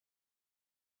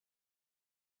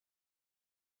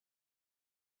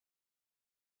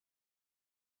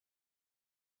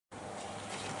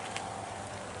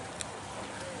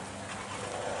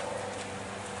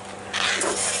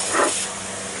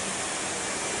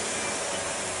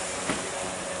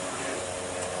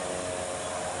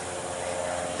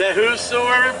that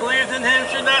whosoever believes in him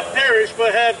should not perish,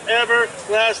 but have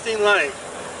everlasting life.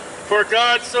 For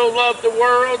God so loved the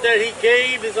world that he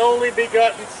gave his only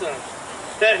begotten Son,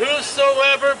 that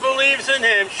whosoever believes in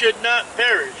him should not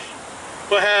perish,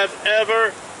 but have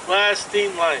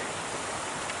everlasting life.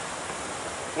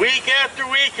 Week after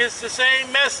week it's the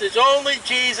same message. Only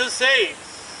Jesus saves.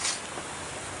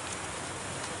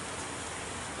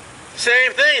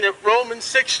 Same thing in Romans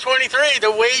 6:23. The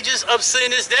wages of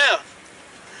sin is death.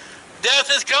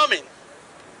 Death is coming.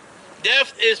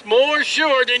 Death is more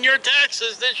sure than your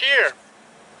taxes this year.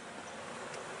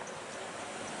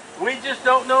 We just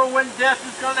don't know when death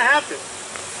is going to happen.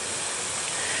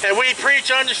 And we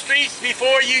preach on the streets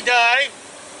before you die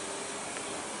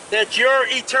that your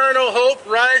eternal hope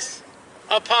rests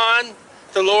upon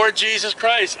the Lord Jesus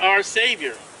Christ, our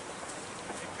Savior.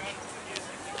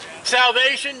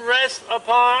 Salvation rests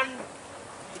upon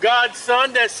God's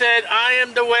Son that said, I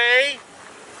am the way,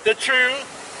 the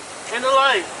truth, and the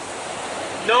life.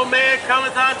 No man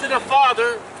cometh unto the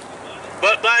Father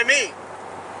but by me.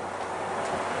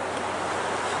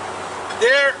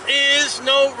 There is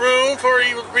no room for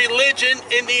religion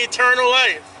in the eternal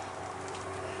life,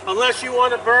 unless you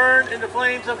want to burn in the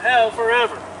flames of hell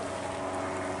forever.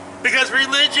 Because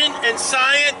religion and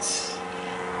science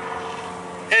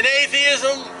and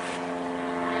atheism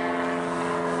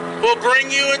will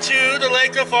bring you into the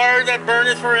lake of fire that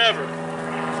burneth forever.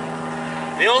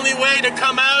 The only way to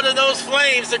come out of those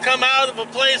flames, to come out of a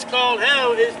place called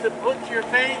hell, is to put your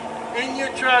faith and your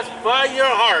trust by your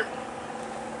heart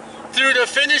through the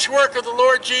finished work of the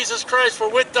Lord Jesus Christ. For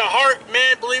with the heart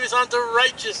man believeth unto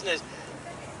righteousness,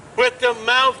 with the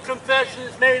mouth confession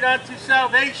is made unto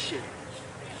salvation.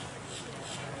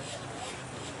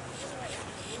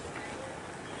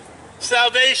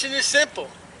 Salvation is simple.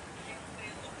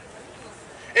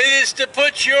 It is to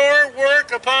put your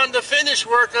work upon the finished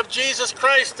work of Jesus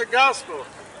Christ, the gospel.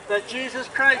 That Jesus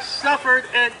Christ suffered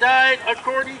and died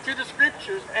according to the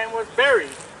scriptures and was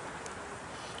buried,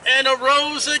 and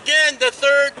arose again the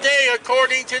third day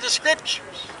according to the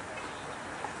scriptures.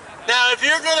 Now, if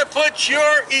you're going to put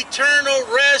your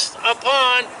eternal rest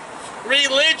upon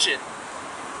religion,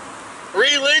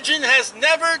 religion has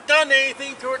never done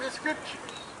anything toward the scriptures.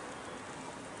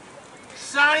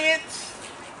 Science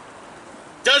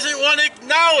doesn't want to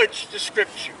acknowledge the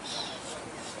scriptures.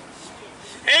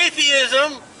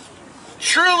 Atheism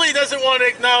truly doesn't want to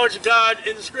acknowledge God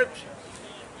in the scriptures.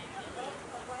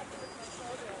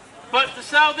 But the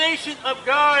salvation of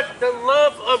God, the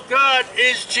love of God,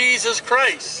 is Jesus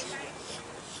Christ.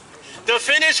 The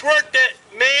finished work that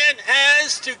man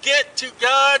has to get to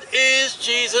God is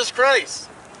Jesus Christ.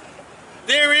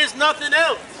 There is nothing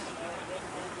else.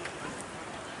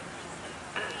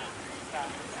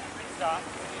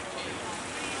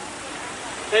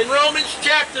 In Romans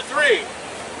chapter 3,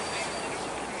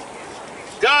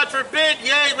 God forbid,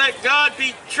 yea, let God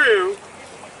be true,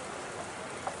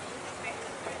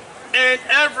 and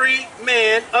every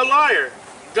man a liar.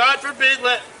 God forbid,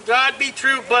 let God be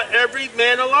true, but every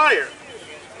man a liar.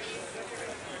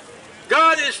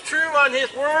 God is true on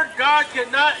his word. God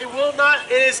cannot, it will not,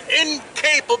 it is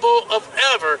incapable of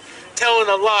ever telling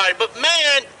a lie. But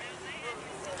man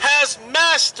has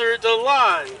mastered the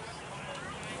lie.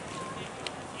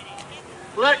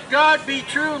 Let God be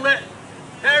true, let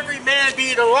every man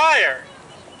be the liar.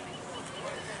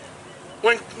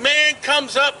 When man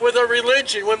comes up with a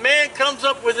religion, when man comes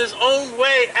up with his own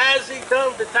way, as he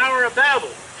done the Tower of Babel,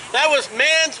 that was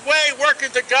man's way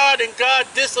working to God, and God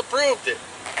disapproved it.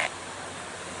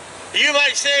 You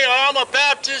might say, oh, I'm a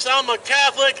Baptist, I'm a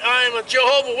Catholic, I'm a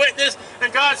Jehovah's Witness,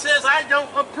 and God says, I don't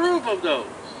approve of those.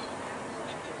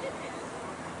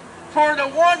 For the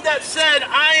one that said,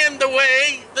 I am the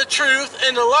way, the truth,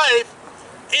 and the life,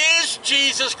 is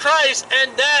Jesus Christ,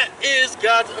 and that is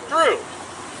God's approved.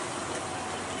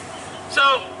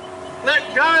 So,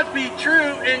 let God be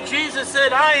true, and Jesus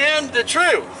said, I am the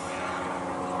truth.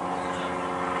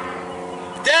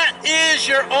 That is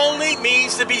your only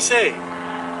means to be saved.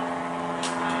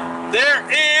 There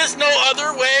is no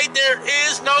other way, there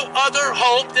is no other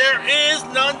hope, there is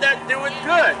none that doeth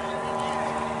good.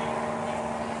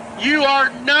 You are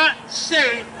not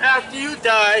saved after you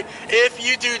die if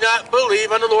you do not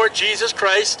believe on the Lord Jesus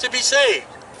Christ to be saved.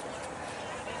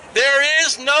 There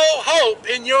is no hope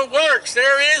in your works.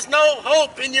 There is no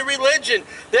hope in your religion.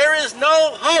 There is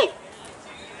no hope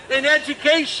in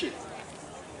education.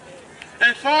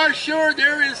 And far sure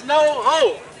there is no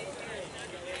hope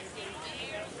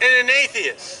in an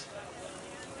atheist.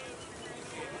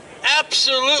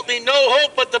 Absolutely no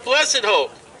hope, but the blessed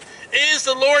hope is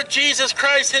the Lord Jesus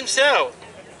Christ himself.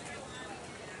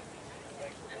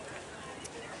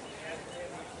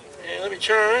 let me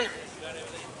turn.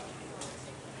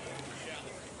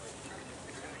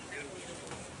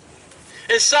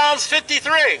 In Psalms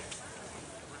 53,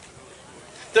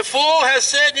 the fool has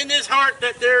said in his heart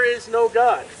that there is no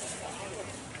God.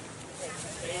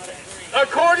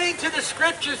 According to the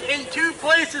scriptures in two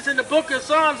places in the book of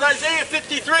Psalms, Isaiah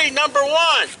 53, number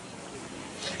 1.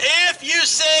 If you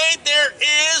say there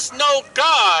is no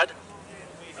God,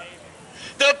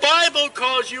 the Bible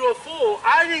calls you a fool.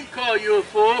 I didn't call you a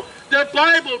fool. The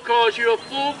Bible calls you a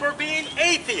fool for being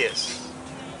atheist.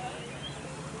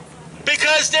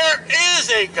 Because there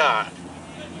is a God.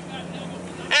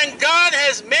 And God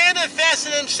has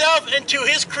manifested himself into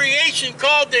his creation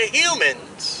called the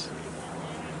humans.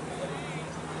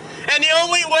 And the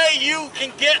only way you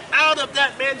can get out of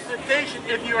that manifestation,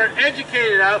 if you are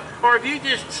educated out, or if you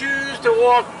just choose to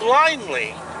walk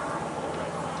blindly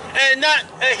and not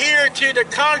adhere to the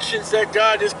conscience that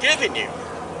God has given you.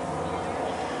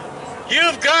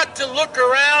 You've got to look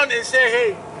around and say,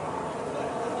 hey,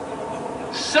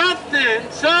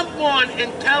 someone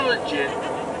intelligent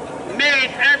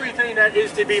made everything that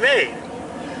is to be made,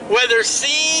 whether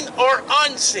seen or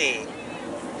unseen.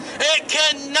 It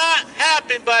cannot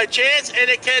happen by chance, and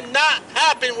it cannot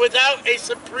happen without a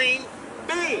supreme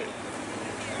being.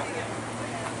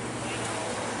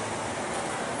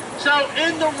 So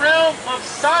in the realm of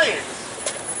science,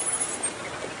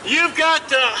 you've got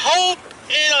to hope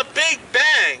in a big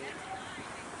bang.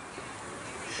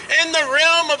 In the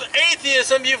realm of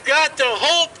atheism, you've got to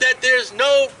hope that there's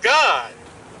no God.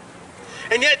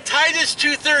 And yet Titus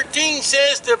 2:13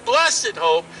 says the blessed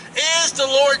hope is the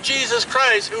Lord Jesus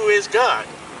Christ, who is God.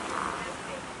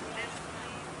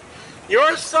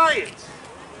 Your science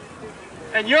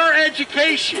and your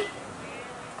education,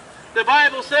 the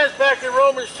Bible says back in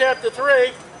Romans chapter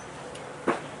 3,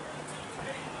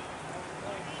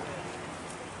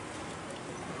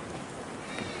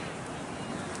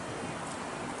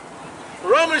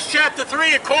 Romans chapter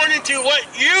 3, according to what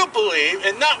you believe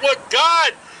and not what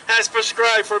God has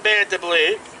prescribed for man to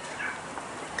believe.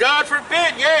 God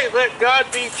forbid, yea, let God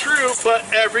be true, but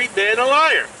every man a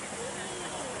liar.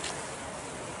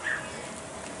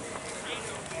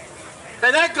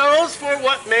 And that goes for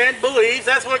what man believes.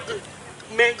 That's what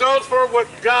man goes for what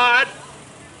God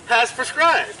has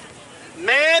prescribed.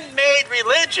 Man-made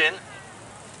religion,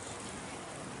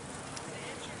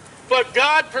 but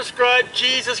God prescribed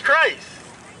Jesus Christ.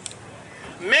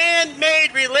 Man-made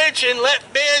religion, let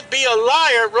man be a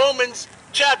liar, Romans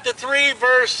chapter 3,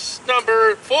 verse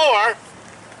number 4.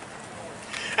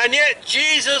 And yet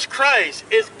Jesus Christ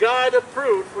is God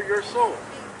approved for your soul.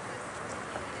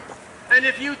 And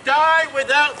if you die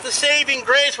without the saving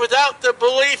grace, without the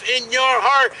belief in your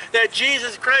heart that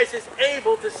Jesus Christ is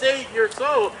able to save your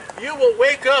soul, you will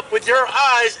wake up with your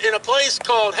eyes in a place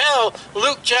called hell,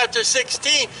 Luke chapter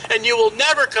 16, and you will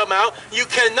never come out. You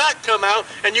cannot come out,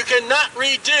 and you cannot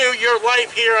redo your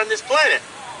life here on this planet.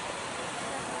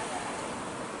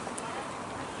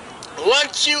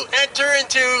 Once you enter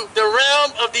into the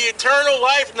realm of the eternal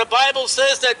life, and the Bible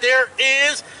says that there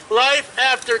is life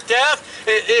after death,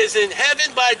 it is in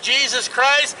heaven by Jesus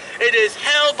Christ, it is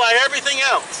hell by everything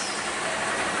else.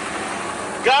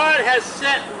 God has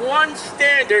set one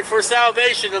standard for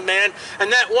salvation of man,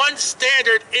 and that one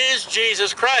standard is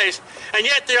Jesus Christ. And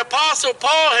yet the Apostle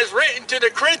Paul has written to the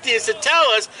Corinthians to tell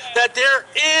us that there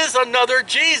is another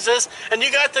Jesus, and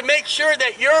you got to make sure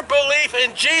that your belief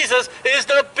in Jesus is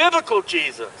the biblical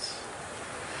Jesus.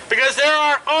 Because there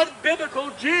are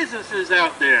unbiblical Jesuses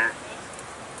out there.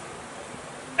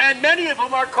 And many of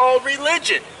them are called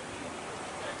religion.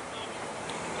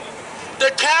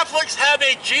 The Catholics have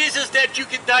a Jesus that you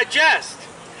can digest.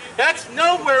 That's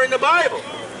nowhere in the Bible.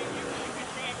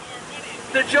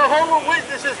 The Jehovah's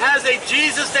Witnesses has a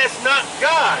Jesus that's not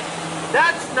God.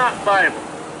 That's not Bible.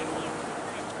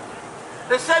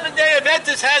 The Seventh-day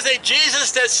Adventist has a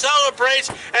Jesus that celebrates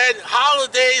and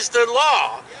holidays the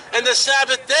law and the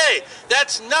Sabbath day.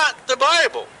 That's not the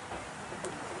Bible.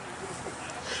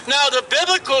 Now, the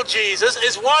biblical Jesus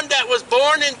is one that was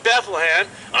born in Bethlehem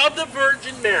of the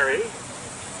Virgin Mary.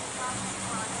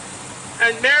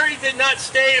 And Mary did not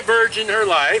stay a virgin her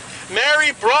life.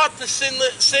 Mary brought the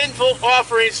sinful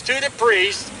offerings to the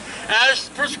priest as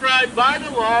prescribed by the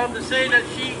law to say that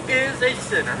she is a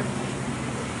sinner.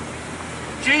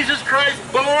 Jesus Christ,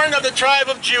 born of the tribe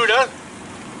of Judah.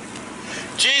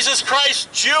 Jesus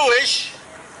Christ, Jewish.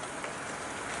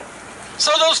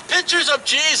 So those pictures of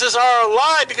Jesus are a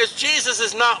lie, because Jesus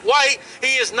is not white,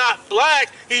 he is not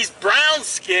black, he's brown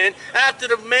skinned after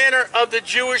the manner of the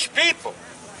Jewish people.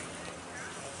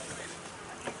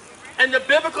 And the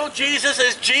biblical Jesus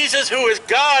is Jesus who is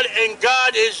God, and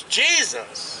God is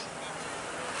Jesus.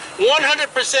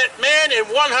 100% man and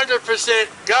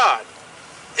 100% God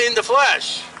in the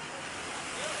flesh.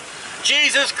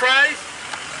 Jesus Christ,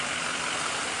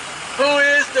 who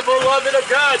is the beloved of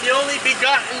God, the only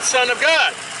begotten Son of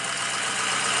God.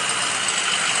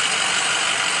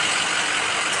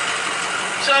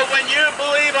 So when you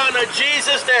believe on a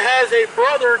Jesus that has a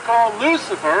brother called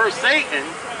Lucifer or Satan,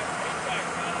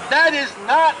 that is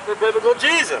not the biblical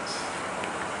Jesus.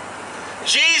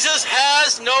 Jesus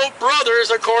has no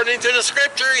brothers according to the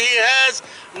scripture. He has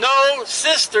no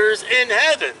sisters in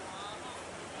heaven.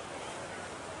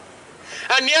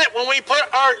 And yet when we put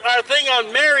our thing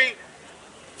on Mary,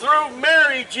 through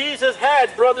Mary, Jesus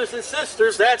had brothers and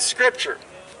sisters. That's scripture.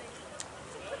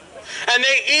 And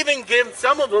they even give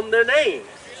some of them their names.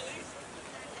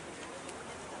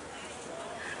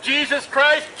 Jesus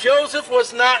Christ, Joseph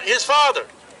was not his father.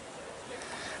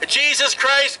 Jesus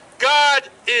Christ, God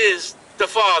is the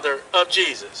father of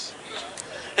Jesus.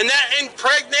 And that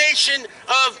impregnation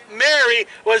of Mary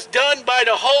was done by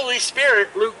the Holy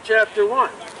Spirit, Luke chapter 1.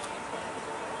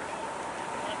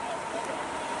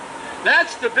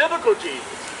 That's the biblical Jesus.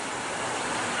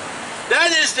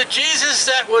 That is the Jesus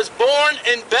that was born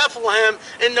in Bethlehem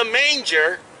in the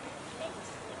manger,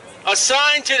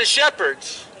 assigned to the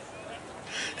shepherds,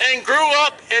 and grew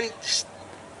up and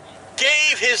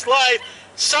gave his life,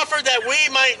 suffered that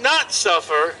we might not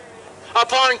suffer,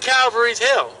 upon Calvary's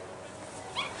hill.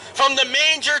 From the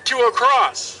manger to a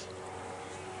cross,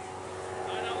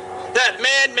 that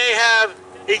man may have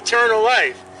eternal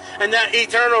life. And that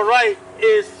eternal life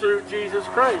is through Jesus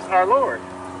Christ, our Lord.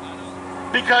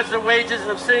 Because the wages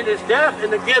of sin is death,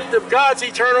 and the gift of God's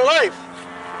eternal life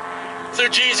through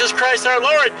Jesus Christ our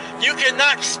Lord. You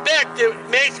cannot expect to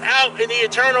make out in the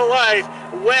eternal life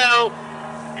well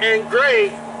and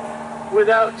great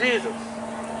without Jesus.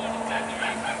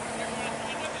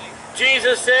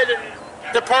 Jesus said,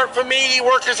 "Depart from me, ye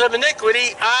workers of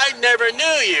iniquity, I never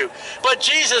knew you." But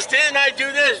Jesus, didn't I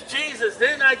do this? Jesus,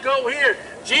 didn't I go here?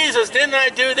 Jesus, didn't I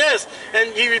do this?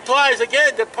 And he replies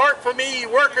again, "Depart from me, ye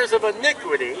workers of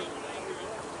iniquity,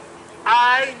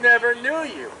 I never knew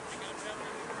you."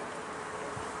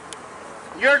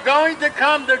 You're going to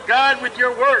come to God with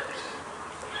your works.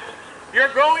 You're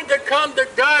going to come to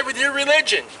God with your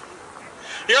religion.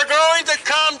 You're going to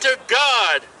come to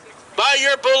God by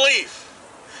your belief.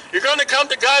 You're going to come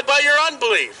to God by your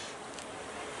unbelief.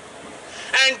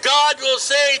 And God will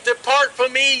say, "Depart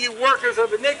from me, you workers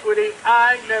of iniquity,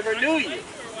 I never knew you."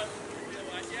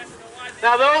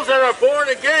 Now those that are born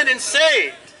again and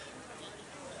saved,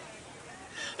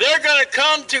 they're going to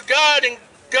come to God, and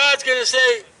God's going to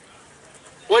say,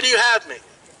 "What do you have me?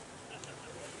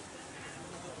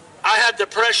 I have the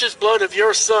precious blood of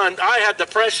your Son. I have the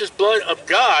precious blood of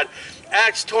God."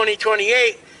 Acts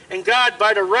 20:28. And God,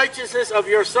 by the righteousness of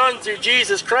your Son through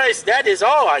Jesus Christ, that is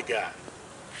all I got.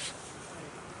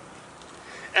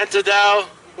 Enter thou,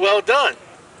 well done.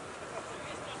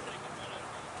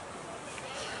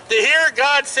 To hear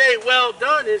God say, "well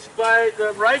done," is by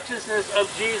the righteousness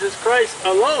of Jesus Christ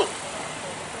alone.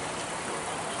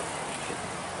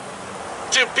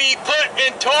 To be put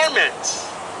in torment,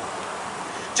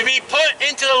 to be put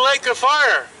into the lake of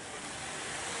fire,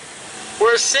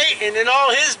 where Satan and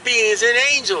all his beings and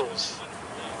angels,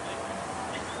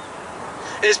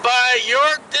 is by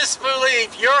your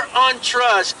disbelief, your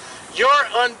untrust, your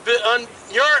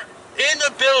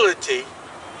inability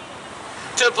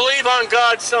to believe on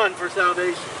God's Son for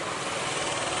salvation.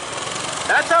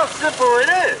 That's how simple it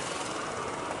is.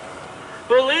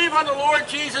 Believe on the Lord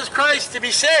Jesus Christ to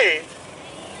be saved,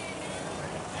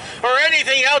 or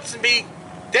anything else to be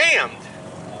damned.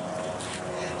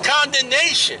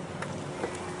 Condemnation.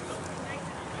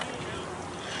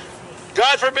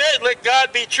 God forbid, let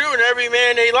God be true and every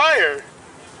man a liar,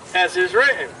 as is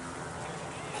written.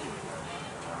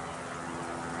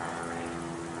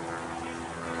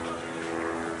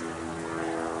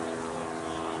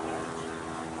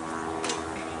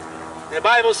 The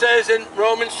Bible says in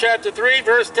Romans chapter 3,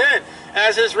 verse 10,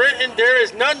 "As is written, there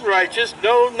is none righteous,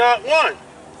 no, not one."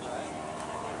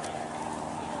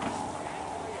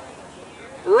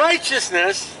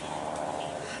 Righteousness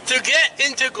to get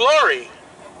into glory.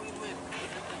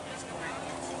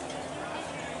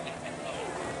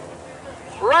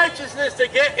 Righteousness to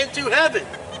get into heaven.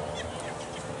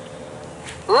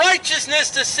 Righteousness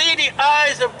to see the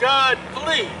eyes of God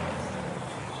please.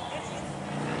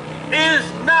 Is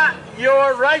not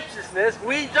your righteousness.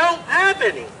 We don't have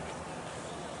any.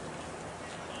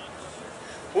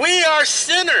 We are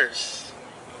sinners.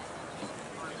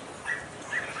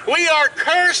 We are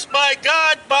cursed by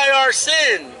God by our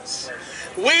sins.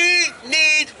 We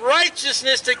need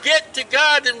righteousness to get to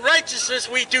God, and righteousness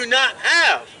we do not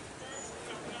have.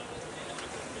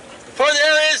 For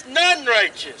there is none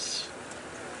righteous.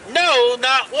 No,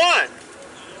 not one.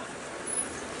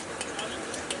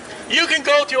 You can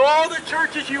go to all the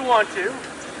churches you want to.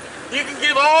 You can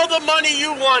give all the money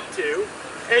you want to,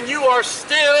 and you are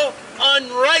still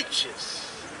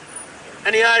unrighteous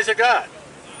in the eyes of God.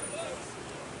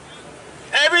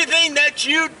 Everything that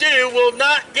you do will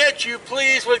not get you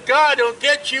pleased with God. It will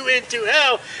get you into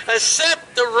hell,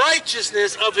 except the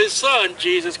righteousness of his Son,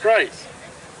 Jesus Christ.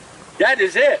 That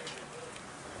is it.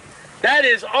 That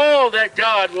is all that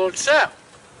God will accept.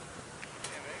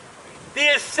 The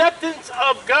acceptance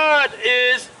of God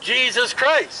is Jesus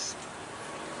Christ.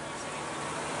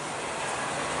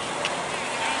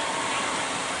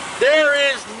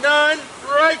 There is none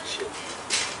righteous.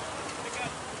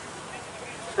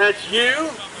 That's you,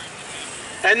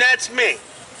 and that's me.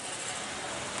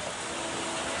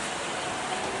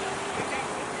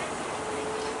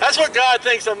 That's what God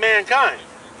thinks of mankind.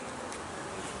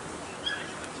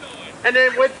 And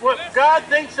then with what God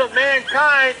thinks of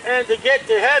mankind, and to get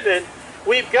to heaven,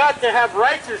 we've got to have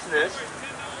righteousness.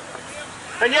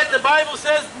 And yet the Bible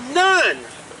says none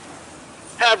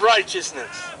have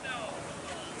righteousness.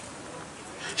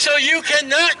 So you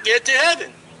cannot get to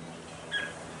heaven.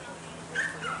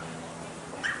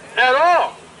 At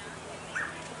all.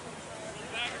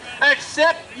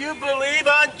 Except you believe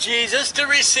on Jesus to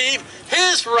receive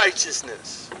his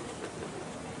righteousness.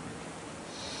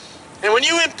 And when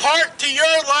you impart to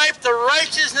your life the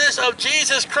righteousness of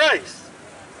Jesus Christ,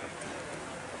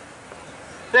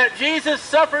 that Jesus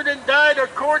suffered and died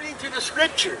according to the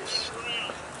Scriptures,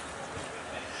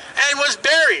 and was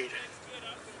buried,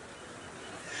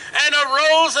 and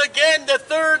arose again the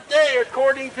third day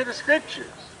according to the Scriptures,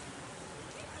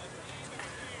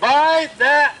 by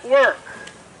that work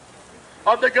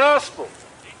of the gospel,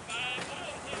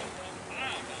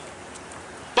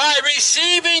 by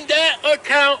receiving that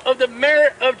account of the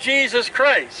merit of Jesus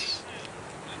Christ,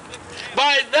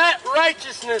 by that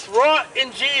righteousness wrought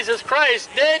in Jesus Christ,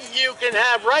 then you can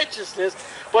have righteousness,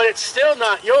 but it's still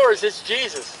not yours, it's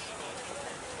Jesus.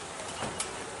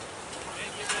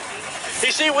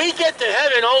 You see, we get to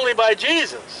heaven only by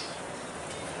Jesus.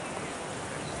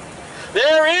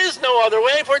 There is no other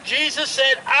way, for Jesus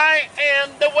said, I am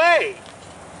the way.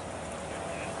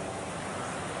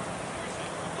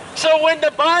 So when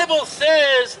the Bible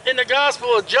says in the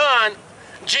Gospel of John,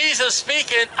 Jesus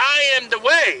speaking, I am the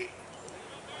way,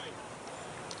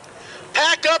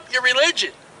 pack up your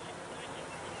religion.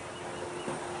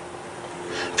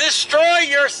 Destroy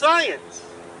your science.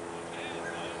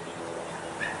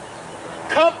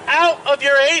 Come out of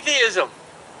your atheism.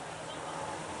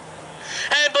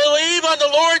 And believe on the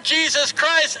Lord Jesus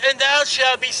Christ, and thou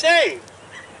shalt be saved.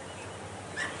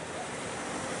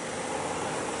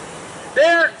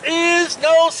 There is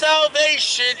no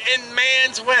salvation in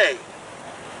man's way.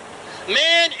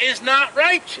 Man is not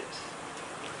righteous.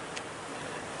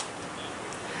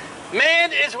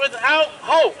 Man is without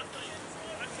hope.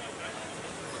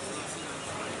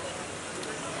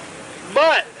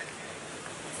 But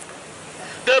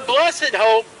the blessed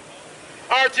hope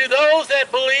are to those that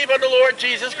believe on the Lord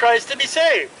Jesus Christ to be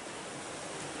saved.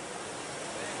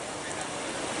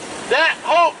 That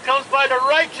hope comes by the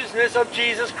righteousness of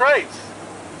Jesus Christ.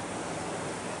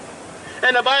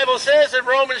 And the Bible says in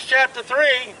Romans chapter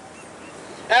 3,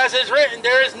 as is written,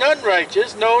 there is none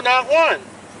righteous, no, not one.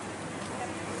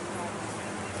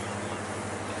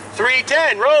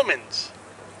 3:10, Romans.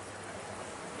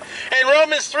 In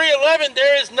Romans 3:11,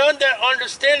 there is none that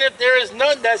understandeth, there is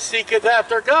none that seeketh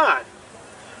after God.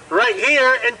 Right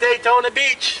here in Daytona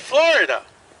Beach, Florida.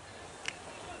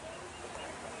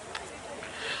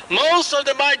 Most of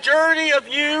the majority of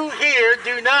you here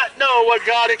do not know what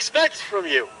God expects from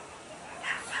you.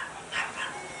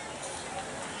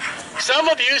 Some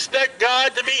of you expect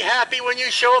God to be happy when you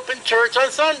show up in church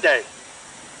on Sunday.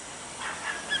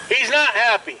 He's not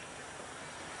happy.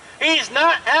 He's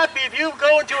not happy if you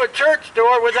go into a church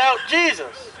door without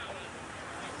Jesus.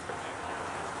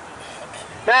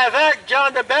 Matter of fact,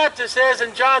 John the Baptist says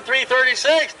in John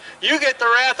 3:36, you get the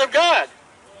wrath of God.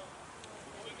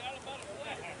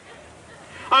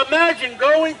 Imagine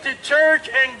going to church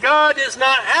and God is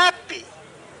not happy.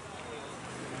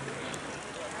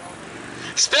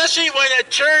 Especially when a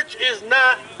church is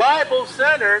not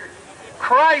Bible-centered,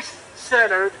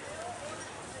 Christ-centered,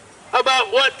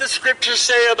 about what the Scriptures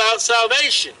say about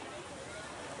salvation.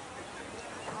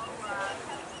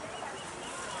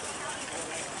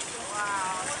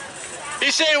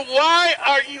 You say, why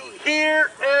are you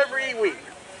here every week?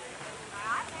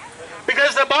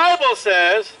 Because the Bible Bible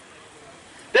says,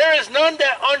 there is none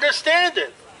that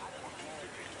understandeth.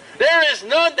 There is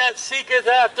none that seeketh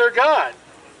after God.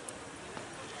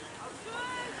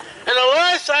 And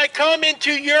unless I come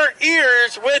into your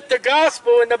ears with the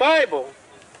gospel in the Bible,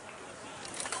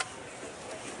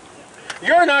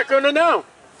 you're not going to know.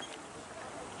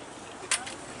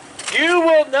 You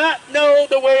will not know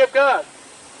the way of God.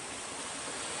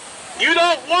 You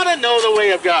don't want to know the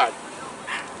way of God.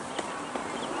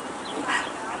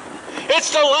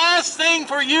 It's the last thing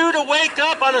for you to wake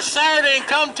up on a Saturday and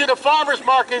come to the farmer's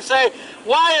market and say,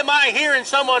 why am I hearing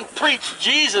someone preach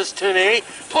Jesus to me?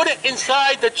 Put it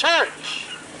inside the church.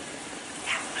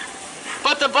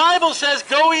 But the Bible says,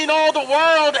 go in all the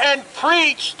world and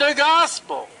preach the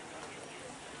gospel.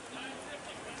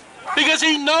 Because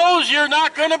he knows you're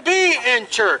not going to be in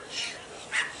church.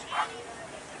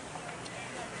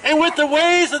 And with the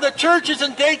ways of the churches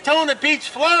in Daytona Beach,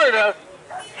 Florida,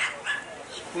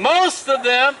 most of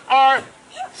them are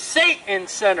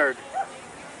Satan-centered.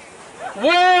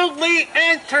 Worldly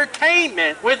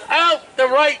entertainment without the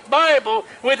right Bible,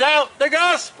 without the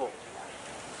gospel.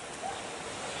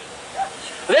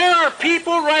 There are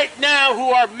people right now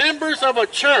who are members of a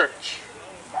church,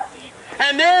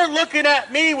 and they're looking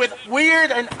at me with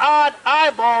weird and odd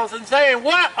eyeballs and saying,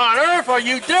 what on earth are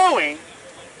you doing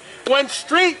when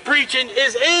street preaching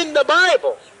is in the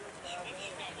Bible?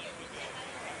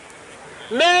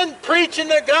 Men preaching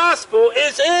the gospel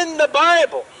is in the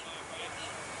Bible.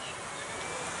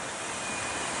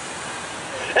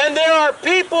 And there are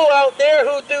people out there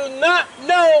who do not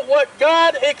know what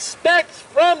God expects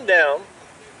from them.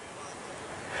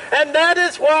 And that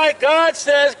is why God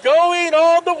says, go in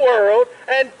all the world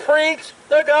and preach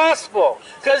the gospel.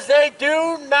 Because they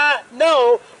do not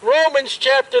know Romans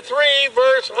chapter 3,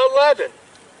 verse 11.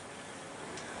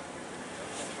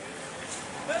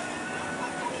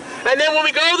 And then when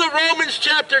we go to Romans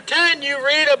chapter 10, you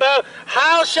read about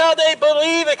how shall they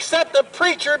believe except the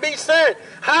preacher be sent?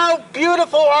 How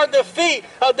beautiful are the feet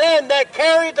of them that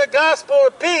carry the gospel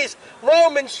of peace.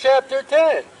 Romans chapter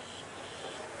 10.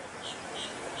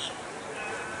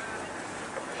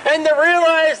 And to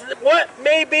realize what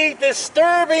may be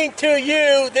disturbing to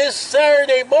you this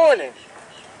Saturday morning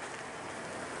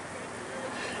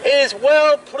is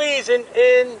well pleasing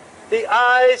in the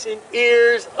eyes and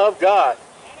ears of God.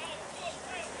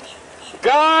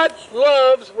 God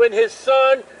loves when his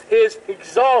Son is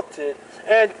exalted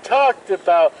and talked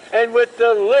about and with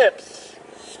the lips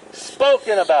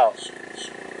spoken about.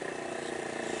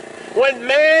 When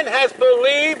man has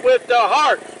believed with the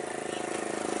heart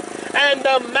and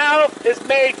the mouth is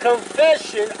made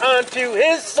confession unto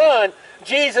his Son,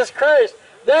 Jesus Christ,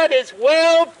 that is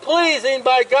well pleasing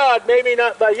by God, maybe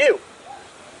not by you.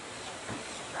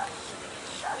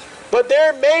 But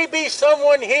there may be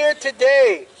someone here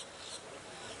today.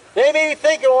 They may be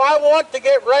thinking, well, I want to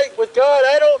get right with God.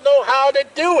 I don't know how to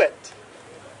do it.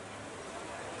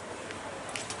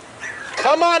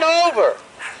 Come on over.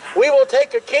 We will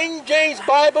take a King James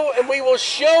Bible and we will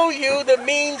show you the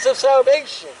means of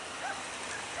salvation.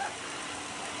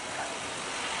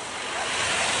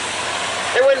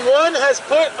 And when one has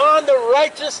put on the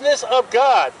righteousness of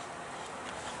God,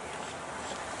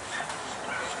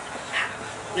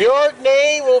 your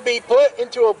name will be put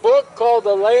into a book called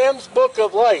the Lamb's Book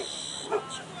of Life.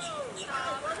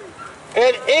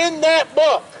 And in that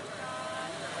book,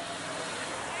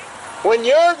 when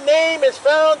your name is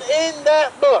found in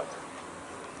that book,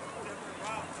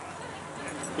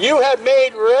 you have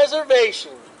made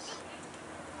reservations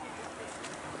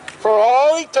for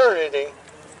all eternity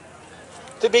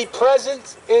to be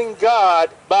present in God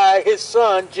by his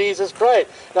Son, Jesus Christ.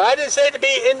 Now, I didn't say to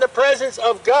be in the presence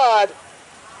of God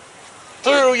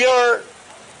through your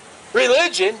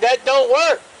religion. That don't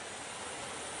work.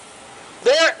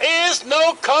 There is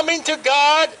no coming to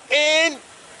God in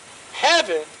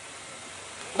heaven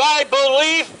by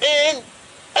belief in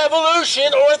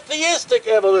evolution or theistic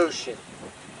evolution.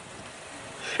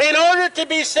 In order to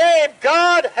be saved,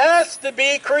 God has to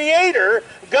be creator.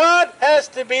 God has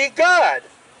to be God.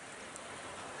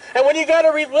 And when you got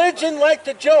a religion like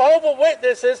the Jehovah's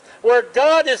Witnesses, where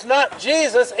God is not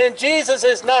Jesus and Jesus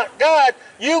is not God,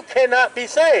 you cannot be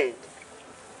saved.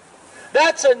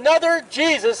 That's another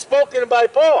Jesus spoken by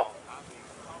Paul.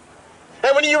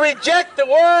 And when you reject the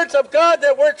words of God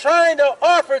that we're trying to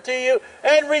offer to you,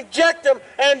 and reject them,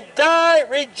 and die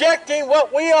rejecting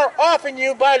what we are offering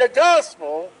you by the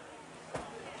gospel,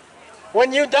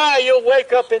 when you die, you'll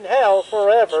wake up in hell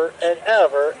forever and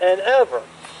ever and ever.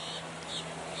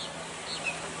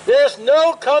 There's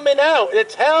no coming out.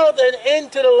 It's held and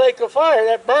into the lake of fire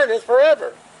that burneth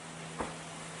forever.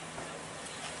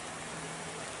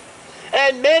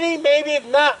 And many, maybe if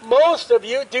not most of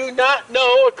you, do not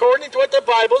know, according to what the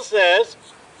Bible says,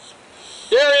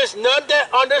 there is none that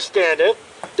understandeth,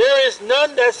 there is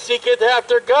none that seeketh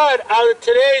after God. Out of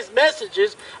today's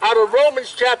messages, out of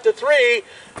Romans chapter 3,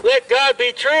 let God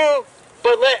be true,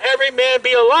 but let every man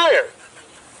be a liar.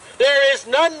 There is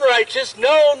none righteous,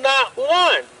 no, not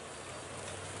one.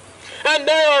 And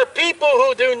there are people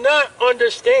who do not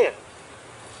understand.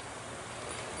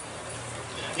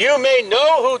 You may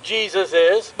know who Jesus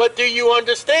is, but do you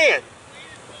understand?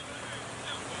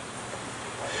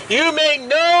 You may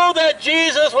know that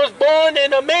Jesus was born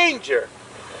in a manger,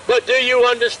 but do you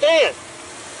understand?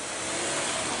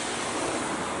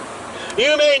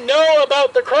 You may know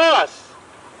about the cross,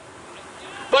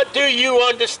 but do you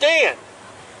understand?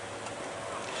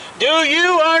 Do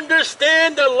you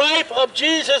understand the life of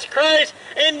Jesus Christ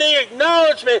in the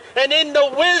acknowledgement and in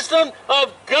the wisdom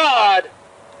of God?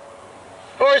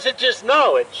 Or is it just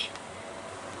knowledge?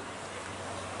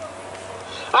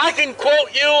 I can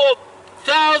quote you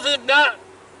thousands, not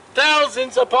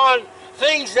thousands upon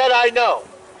things that I know.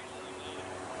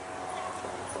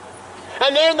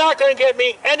 And they're not going to get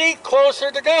me any closer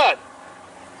to God.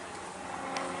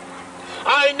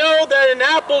 I know that an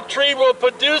apple tree will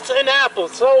produce an apple.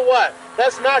 So what?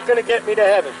 That's not going to get me to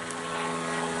heaven.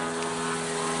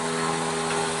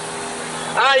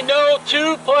 I know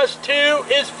 2 plus 2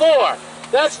 is 4.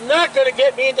 That's not going to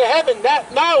get me into heaven.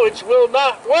 That knowledge will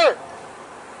not work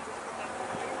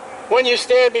when you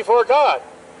stand before God.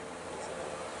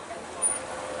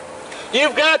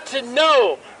 You've got to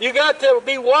know. You got to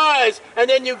be wise, and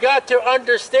then you got to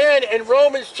understand. And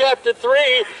Romans chapter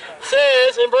 3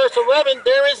 says in verse 11,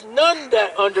 there is none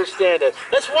that understandeth.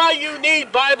 That's why you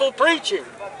need Bible preaching.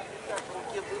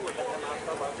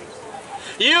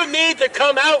 You need to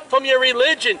come out from your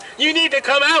religion. You need to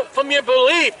come out from your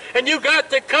belief. And you got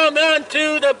to come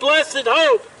unto the blessed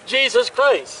hope, Jesus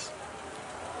Christ.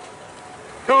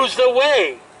 Who's the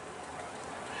way?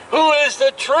 Who is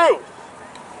the truth?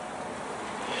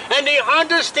 And the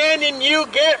understanding you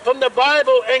get from the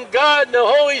Bible and God and the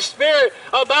Holy Spirit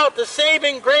about the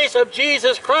saving grace of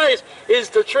Jesus Christ is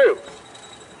the truth.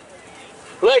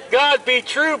 Let God be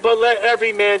true, but let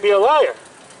every man be a liar.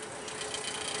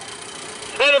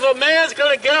 And if a man's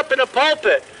going to get up in a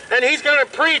pulpit and he's going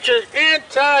to preach an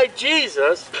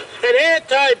anti-Jesus, an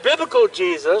anti-biblical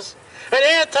Jesus, an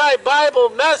anti-Bible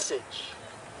message,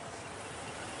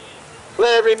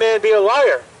 let every man be a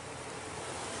liar.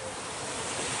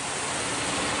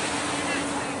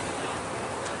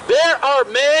 There are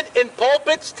men in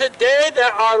pulpits today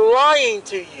that are lying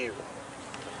to you.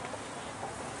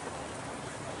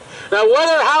 Now,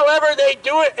 however they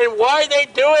do it and why they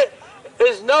do it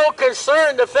is no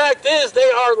concern. The fact is they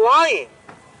are lying.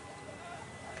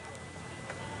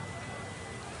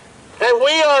 And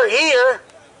we are here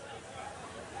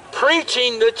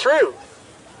preaching the truth,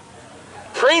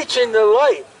 preaching the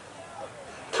life,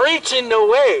 preaching the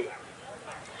way,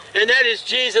 and that is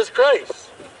Jesus Christ.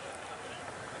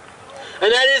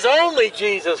 And that is only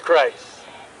Jesus Christ.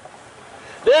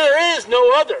 There is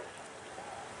no other.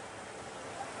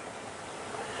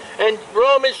 And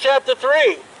Romans chapter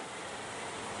 3,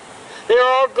 they're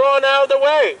all going out of the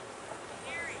way.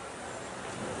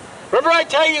 Remember I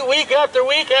tell you week after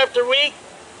week after week,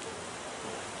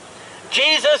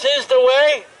 Jesus is the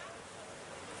way.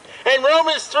 And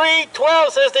Romans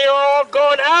 3:12 says they are all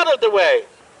going out of the way.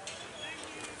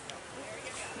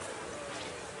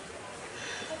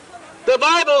 The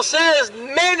Bible says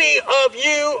many of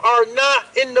you are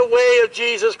not in the way of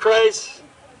Jesus Christ.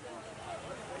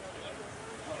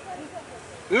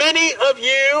 Many of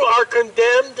you are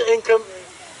condemned and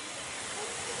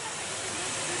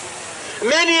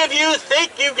many of you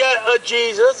think you got a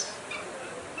Jesus,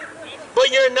 but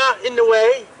you're not in the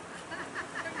way.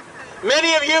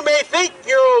 Many of you may think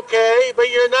you're okay, but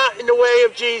you're not in the way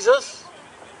of Jesus.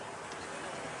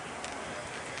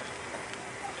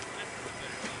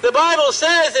 The Bible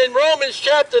says in Romans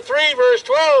chapter 3, verse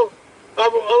 12,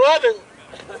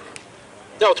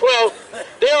 12,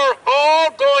 they are all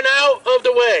going out of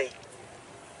the way.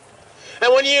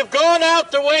 And when you've gone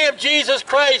out the way of Jesus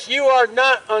Christ, you are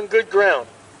not on good ground.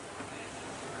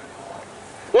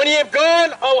 When you've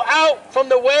gone out from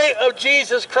the way of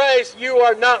Jesus Christ, you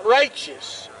are not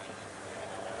righteous.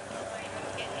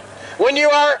 When you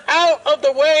are out of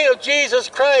the way of Jesus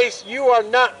Christ, you are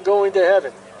not going to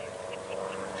heaven.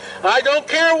 I don't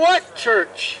care what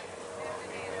church.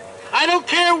 I don't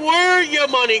care where your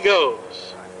money goes.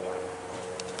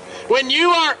 When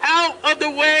you are out of the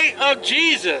way of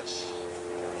Jesus,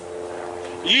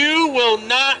 you will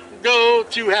not go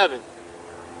to heaven.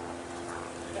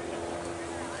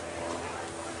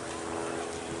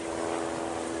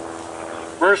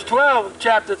 Verse 12 of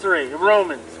chapter 3 of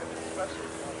Romans.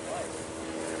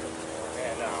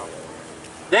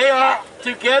 They are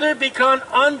together become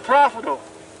unprofitable.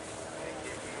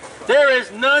 There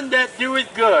is none that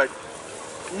doeth good.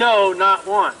 No, not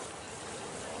one.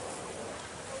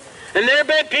 And there have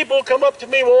been people who come up to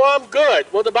me, well, I'm good.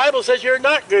 Well, the Bible says you're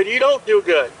not good. You don't do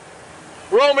good.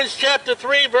 Romans chapter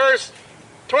 3, verse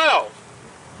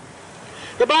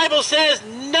 12. The Bible says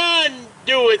none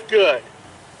doeth good.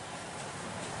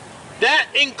 That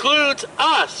includes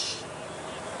us.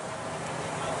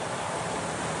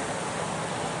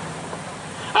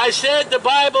 I said the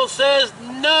Bible says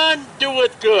none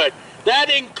doeth good.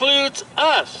 That includes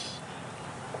us.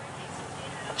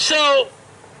 So,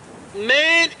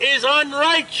 man is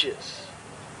unrighteous.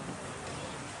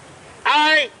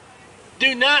 I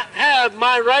do not have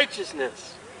my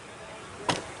righteousness.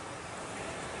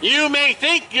 You may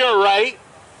think you're right,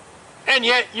 and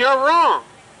yet you're wrong.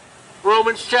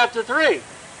 Romans chapter 3.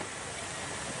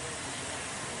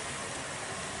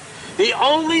 The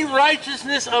only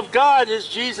righteousness of God is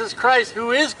Jesus Christ,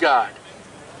 who is God.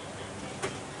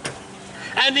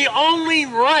 And the only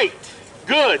right,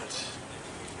 good,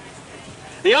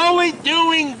 the only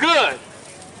doing good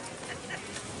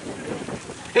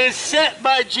is set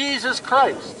by Jesus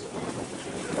Christ.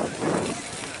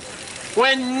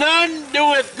 When none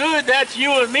doeth good, that's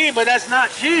you and me, but that's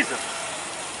not Jesus.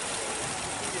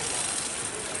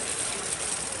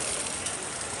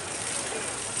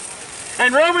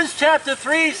 And Romans chapter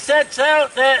 3 sets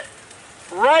out that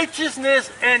righteousness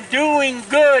and doing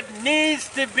good needs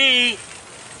to be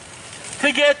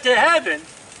to get to heaven.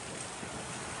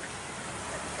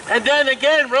 And then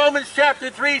again, Romans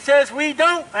chapter 3 says we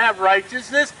don't have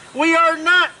righteousness. We are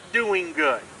not doing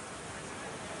good.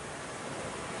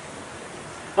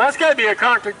 Well, that's got to be a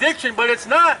contradiction, but it's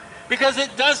not, because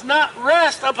it does not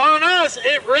rest upon us.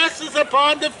 It rests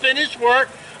upon the finished work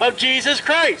of Jesus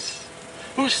Christ,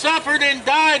 who suffered and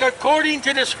died according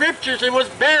to the Scriptures and was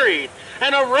buried,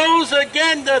 and arose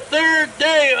again the third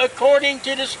day according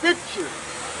to the Scriptures.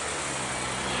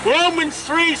 Romans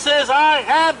 3 says, I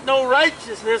have no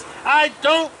righteousness. I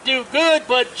don't do good,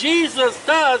 but Jesus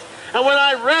does. And when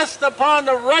I rest upon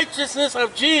the righteousness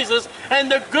of Jesus and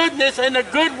the goodness and the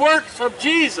good works of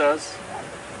Jesus,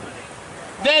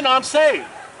 then I'm saved.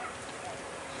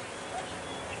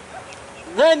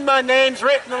 Then my name's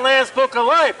written in the Lamb's Book of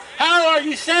Life. How are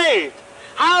you saved?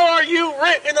 How are you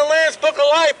written in the Lamb's Book of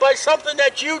Life? By something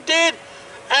that you did?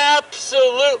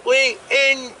 Absolutely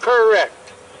incorrect.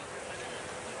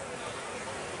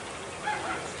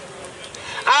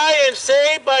 I am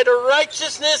saved by the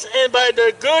righteousness and by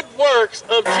the good works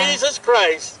of Jesus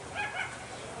Christ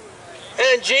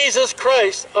and Jesus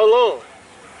Christ alone.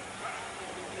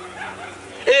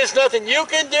 It is nothing you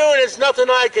can do, and it's nothing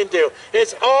I can do.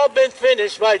 It's all been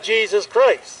finished by Jesus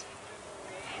Christ.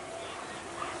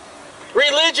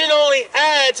 Religion only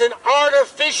adds an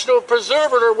artificial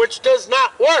preservative which does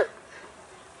not work.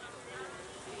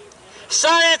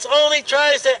 Science only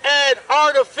tries to add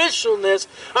artificialness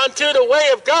unto the way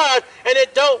of God, and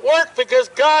it don't work because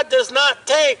God does not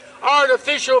take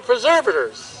artificial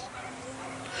preservatives.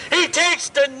 He takes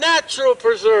the natural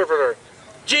preservative,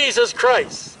 Jesus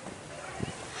Christ.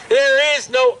 There is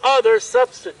no other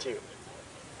substitute.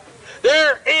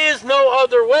 There is no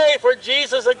other way, for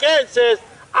Jesus again says,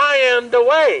 I am the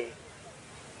way.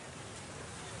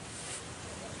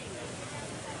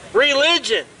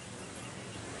 Religion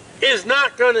is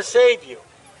not going to save you.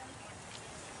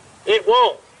 It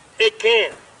won't. It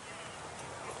can't.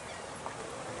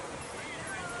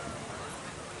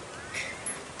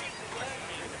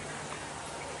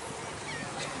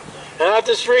 And I'll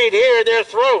just read here, their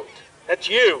throat. That's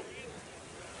you.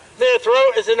 Their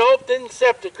throat is an open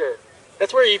sepulcher.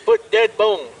 That's where you put dead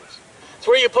bones. It's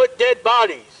where you put dead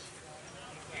bodies.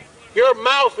 Your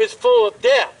mouth is full of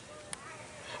death.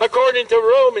 According to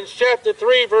Romans chapter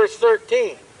 3, verse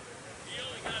 13.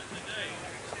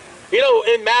 You know,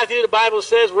 in Matthew, the Bible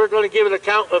says we're going to give an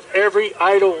account of every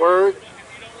idle word.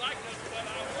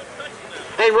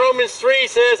 And Romans 3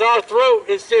 says our throat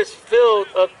is just filled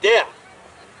of death.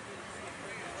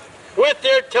 With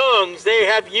their tongues they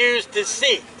have used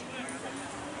deceit.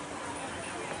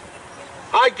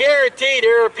 I guarantee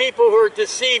there are people who are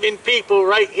deceiving people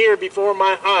right here before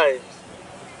my eyes.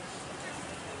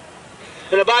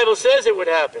 And the Bible says it would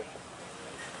happen.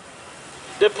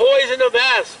 The poison of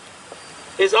asp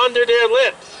is under their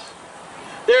lips.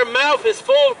 Their mouth is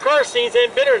full of cursings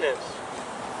and bitterness.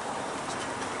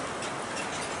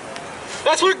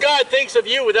 That's what God thinks of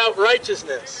you without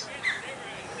righteousness.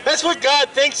 That's what God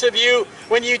thinks of you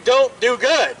when you don't do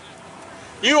good.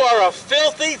 You are a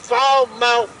filthy, foul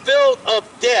mouth, filled of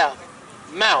death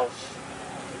mouth.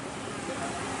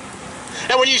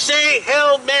 And when you say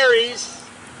Hail Marys,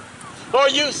 or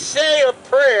you say a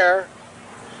prayer,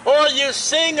 or you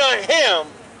sing a hymn,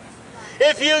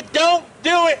 if you don't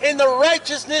do it in the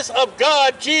righteousness of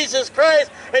God, Jesus Christ,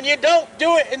 and you don't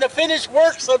do it in the finished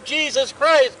works of Jesus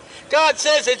Christ, God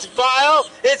says it's vile,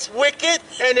 it's wicked,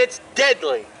 and it's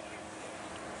deadly.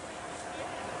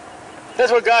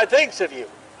 That's what God thinks of you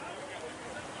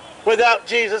without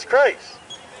Jesus Christ.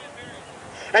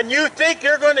 And you think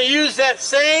you're going to use that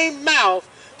same mouth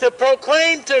to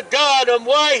proclaim to God on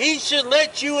why He should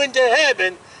let you into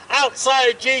heaven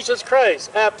outside Jesus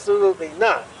Christ? Absolutely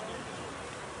not.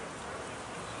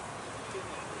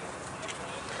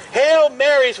 Hail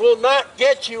Marys will not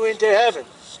get you into heaven.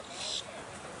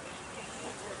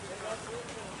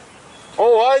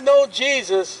 Oh, I know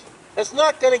Jesus. That's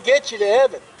not going to get you to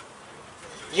heaven.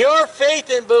 Your faith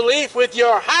and belief with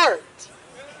your heart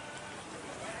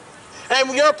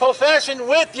and your profession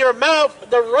with your mouth,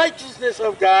 the righteousness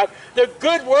of God, the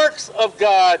good works of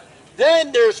God,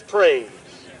 then there's praise.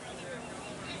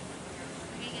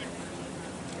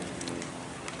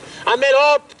 I met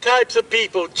all types of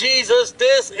people. Jesus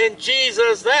this and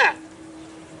Jesus that.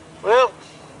 Well,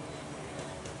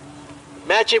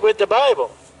 match it with the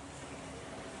Bible.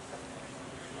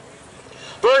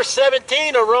 Verse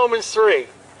 17 of Romans 3.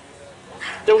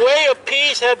 The way of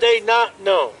peace have they not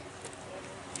known.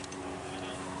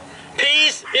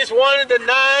 Peace is one of the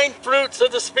 9 fruits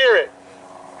of the Spirit.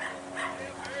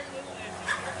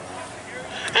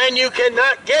 And you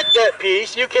cannot get that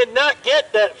peace, you cannot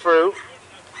get that fruit,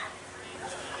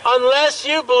 unless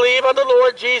you believe on the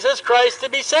Lord Jesus Christ to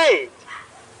be saved.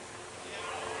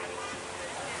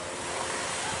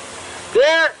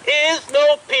 There is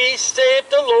no peace, saith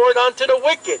the Lord, unto the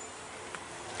wicked.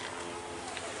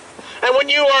 And when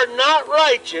you are not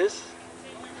righteous,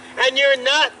 and you're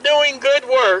not doing good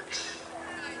works,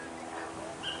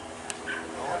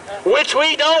 which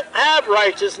we don't have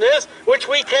righteousness, which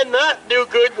we cannot do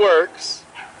good works,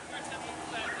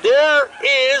 there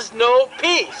is no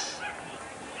peace.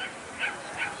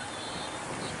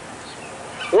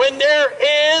 When there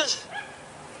is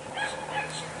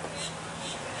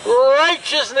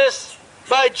righteousness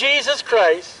by Jesus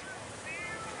Christ,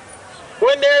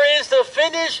 when there is the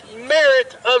finished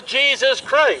merit of Jesus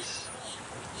Christ,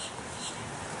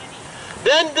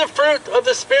 then the fruit of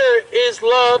the Spirit is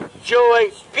love,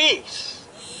 joy, peace.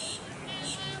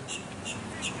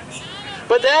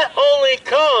 But that only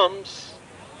comes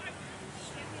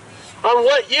on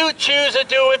what you choose to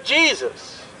do with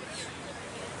Jesus.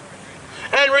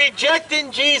 And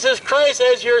rejecting Jesus Christ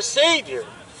as your Savior,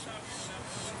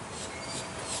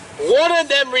 one of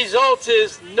them results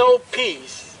is no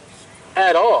peace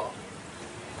at all.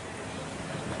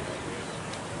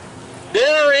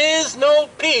 There is no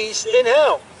peace in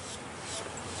hell.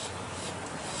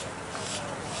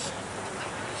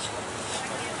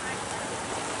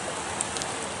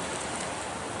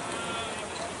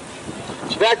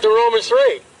 It's back to Romans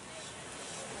 3.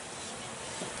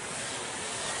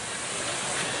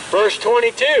 Verse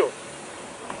 22.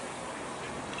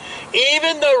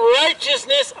 Even the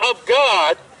righteousness of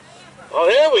God, oh,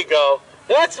 there we go.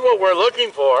 That's what we're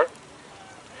looking for.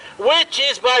 Which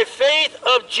is by faith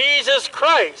of Jesus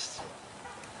Christ,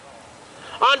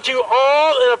 unto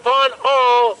all and upon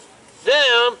all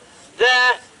them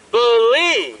that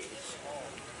believe.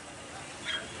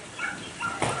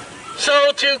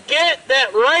 So to get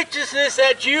that righteousness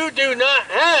that you do not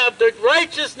have, the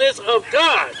righteousness of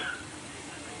God,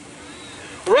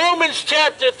 Romans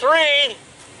chapter 3,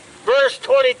 verse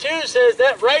 22 says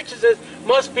that righteousness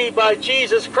must be by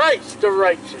Jesus Christ, the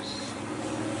righteous.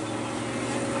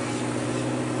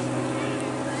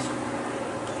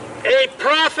 A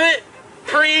prophet,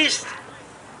 priest,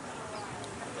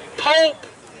 pope,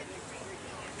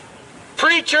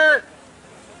 preacher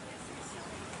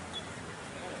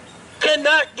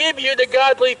cannot give you the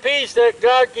godly peace that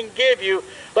God can give you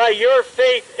by your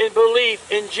faith and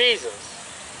belief in Jesus.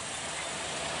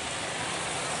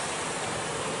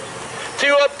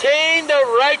 To obtain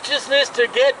the righteousness to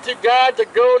get to God, to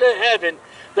go to heaven,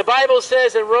 the Bible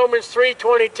says in Romans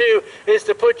 3:22 is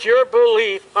to put your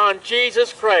belief on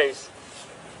Jesus Christ.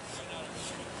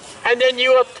 And then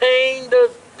you obtain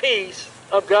the peace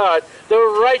of God, the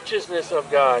righteousness of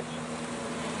God.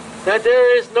 That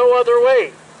there is no other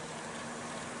way.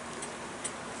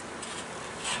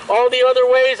 All the other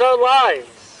ways are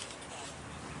lies.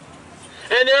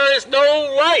 And there is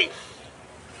no life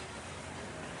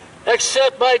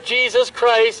except by Jesus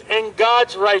Christ and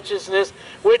God's righteousness,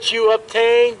 which you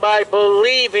obtain by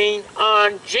believing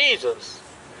on Jesus.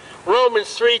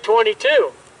 Romans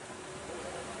 3:22.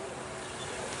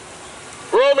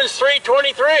 Romans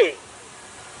 3:23.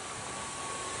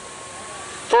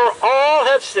 For all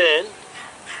have sinned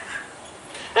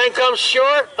and come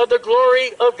short of the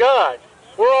glory of God.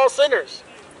 We're all sinners.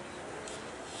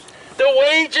 The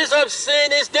wages of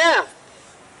sin is death.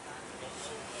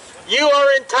 You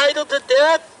are entitled to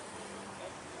death,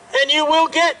 and you will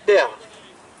get death.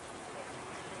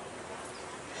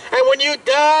 And when you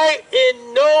die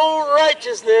in no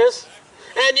righteousness,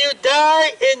 and you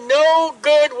die in no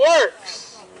good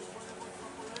works,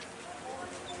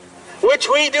 which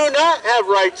we do not have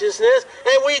righteousness,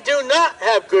 and we do not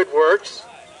have good works,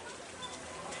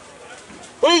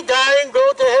 we die and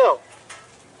go to hell.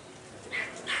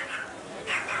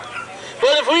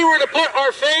 But if we were to put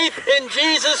our faith in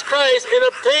Jesus Christ and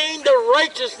obtain the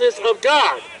righteousness of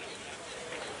God,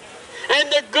 and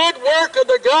the good work of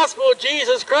the gospel of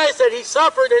Jesus Christ, that he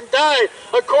suffered and died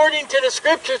according to the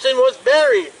scriptures and was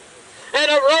buried, and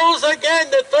arose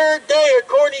again the third day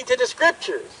according to the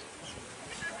scriptures.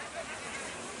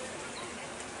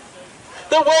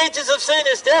 The wages of sin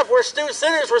is death. We're still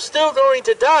sinners. We're still going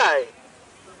to die.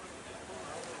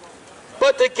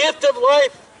 But the gift of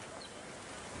life,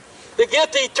 the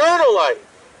gift of eternal life,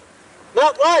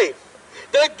 not life,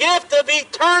 the gift of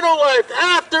eternal life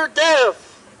after death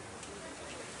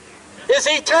is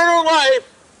eternal life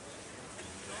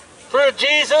through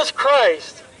Jesus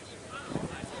Christ,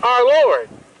 our Lord.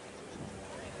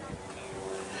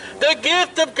 The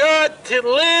gift of God to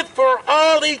live for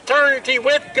all eternity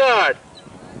with God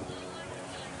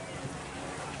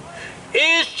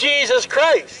is Jesus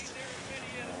Christ.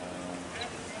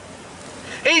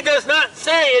 He does not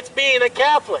say it's being a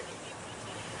Catholic.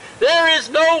 There is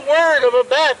no word of a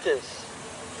Baptist.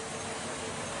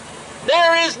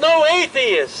 There is no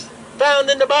atheist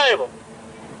found in the Bible.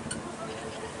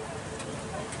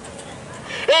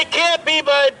 It can't be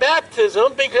by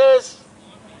baptism, because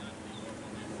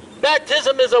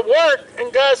baptism is a work,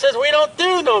 and God says we don't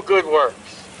do no good works.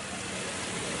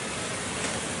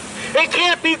 It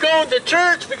can't be going to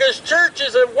church, because church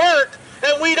is a work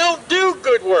and we don't do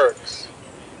good works.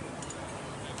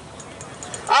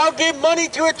 I'll give money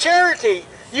to a charity.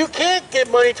 You can't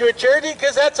give money to a charity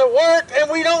because that's a work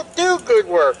and we don't do good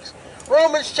works.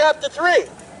 Romans chapter 3.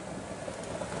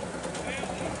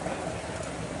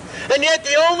 And yet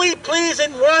the only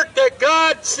pleasing work that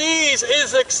God sees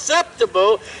is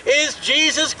acceptable is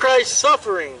Jesus Christ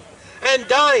suffering and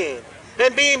dying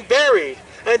and being buried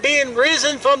and being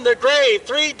risen from the grave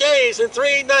 3 days and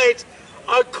 3 nights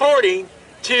according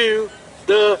to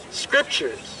the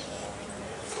scriptures.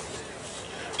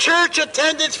 Church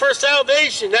attendance for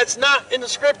salvation, that's not in the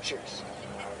scriptures.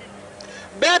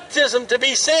 Baptism to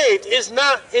be saved is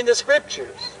not in the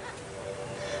scriptures.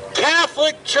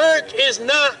 Catholic Church is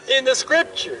not in the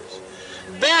scriptures.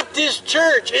 Baptist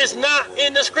Church is not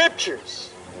in the scriptures.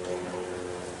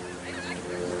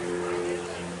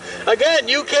 Again,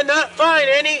 you cannot find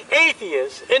any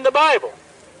atheists in the Bible.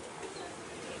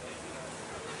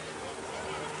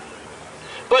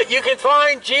 But you can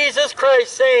find Jesus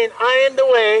Christ saying, I am the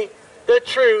way, the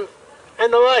truth,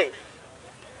 and the life.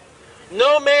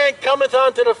 No man cometh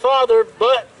unto the Father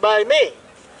but by me.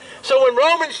 So when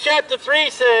Romans chapter 3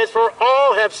 says, for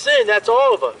all have sinned, that's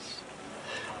all of us.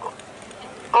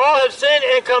 All have sinned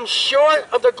and come short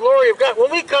of the glory of God.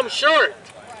 When we come short,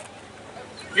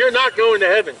 you're not going to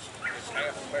heaven.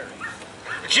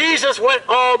 Jesus went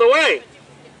all the way.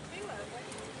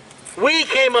 We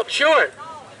came up short.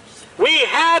 We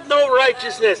had no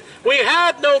righteousness. We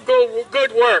had no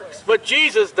good works, but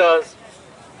Jesus does.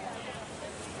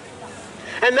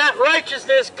 And that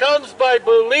righteousness comes by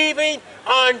believing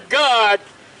on God,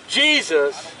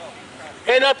 Jesus,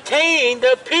 and obtain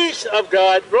the peace of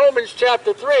God, Romans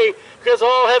chapter 3, because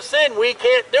all have sinned. We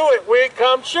can't do it. We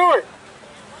come short.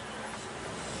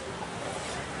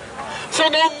 So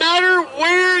no matter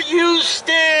where you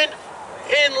stand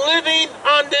in living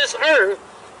on this earth,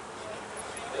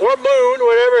 or moon,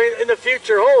 whatever in the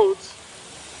future holds,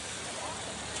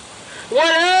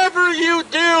 whatever you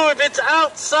do, if it's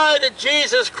outside of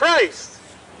Jesus Christ,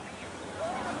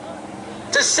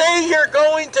 to say you're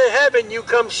going to heaven, you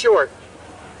come short.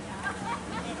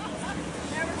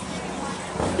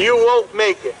 You won't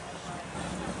make it.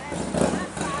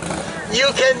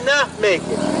 You cannot make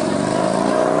it.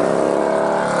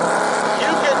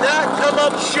 You cannot come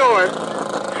up short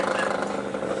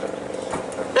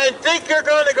and think you're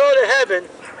going to go to heaven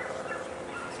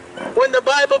when the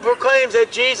Bible proclaims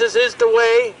that Jesus is the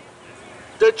way,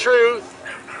 the truth,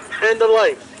 and the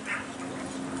life.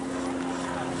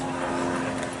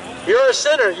 You're a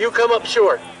sinner, you come up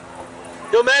short.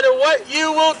 no matter what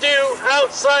you will do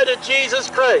outside of Jesus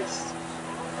Christ,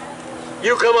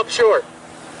 you come up short.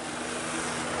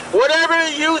 Whatever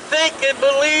you think and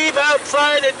believe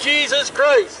outside of Jesus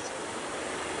Christ,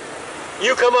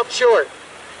 you come up short.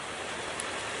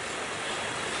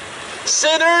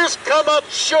 Sinners come up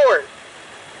short.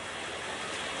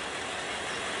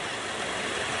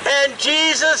 And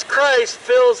Jesus Christ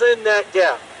fills in that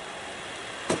gap.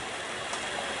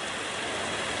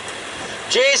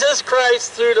 Jesus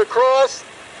Christ, through the cross,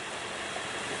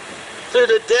 through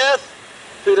the death,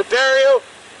 through the burial,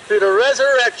 through the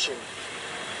resurrection,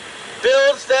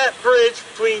 builds that bridge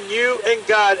between you and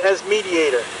God as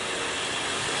mediator.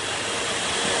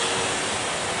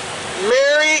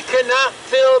 Mary cannot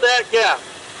fill that gap.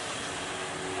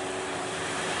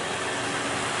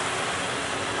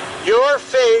 Your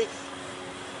faith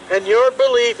and your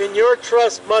belief and your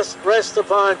trust must rest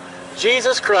upon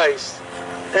Jesus Christ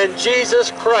and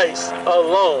Jesus Christ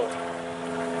alone.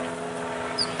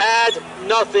 Add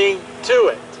nothing to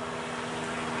it.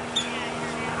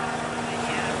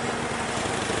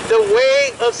 The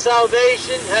way of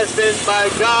salvation has been by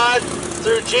God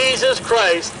through Jesus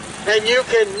Christ, and you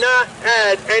cannot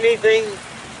add anything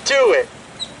to it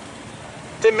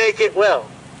to make it well.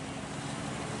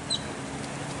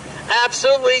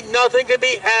 Absolutely nothing can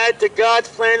be added to God's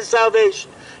plan of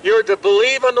salvation. You're to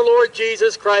believe on the Lord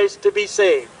Jesus Christ to be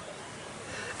saved.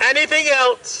 Anything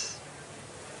else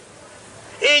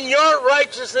in your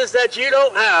righteousness that you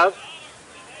don't have,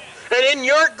 and in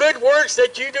your good works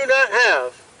that you do not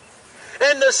have,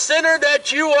 and the sinner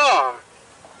that you are,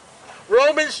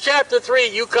 Romans chapter 3,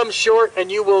 you come short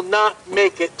and you will not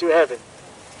make it to heaven.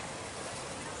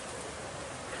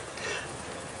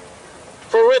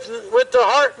 For with the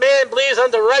heart man believes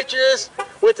unto righteousness,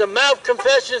 with the mouth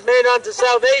confession is made unto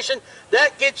salvation.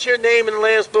 That gets your name in the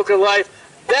Lamb's Book of Life.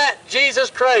 That, Jesus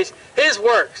Christ, His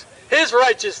works, His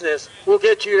righteousness will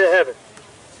get you to heaven.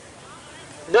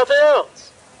 Nothing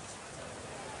else.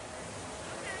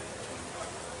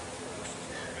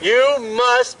 You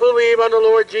must believe on the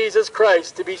Lord Jesus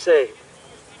Christ to be saved.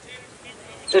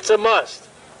 It's a must.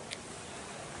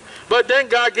 But then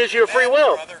God gives you a free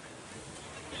will.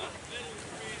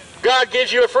 God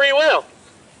gives you a free will.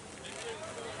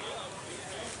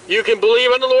 You can believe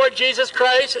on the Lord Jesus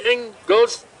Christ and go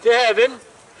to heaven.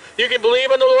 You can believe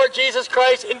on the Lord Jesus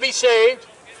Christ and be saved.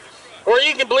 Or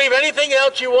you can believe anything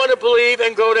else you want to believe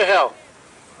and go to hell.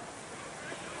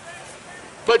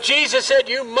 But Jesus said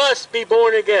you must be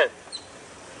born again.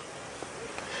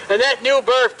 And that new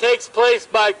birth takes place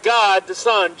by God the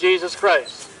Son, Jesus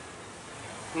Christ.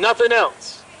 Nothing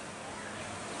else.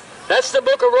 That's the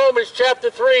book of Romans chapter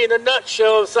 3 in a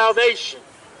nutshell of salvation.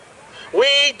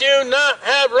 We do not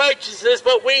have righteousness,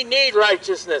 but we need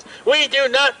righteousness. We do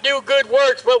not do good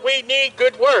works, but we need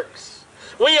good works.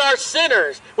 We are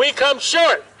sinners. We come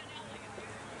short.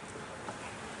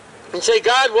 And say,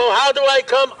 God, well, how do I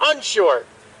come unshort?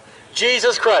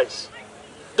 Jesus Christ,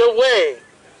 the way,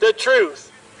 the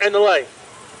truth, and the life.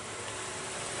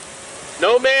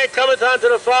 No man cometh unto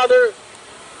the Father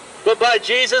but by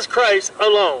Jesus Christ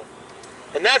alone.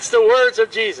 And that's the words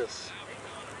of Jesus.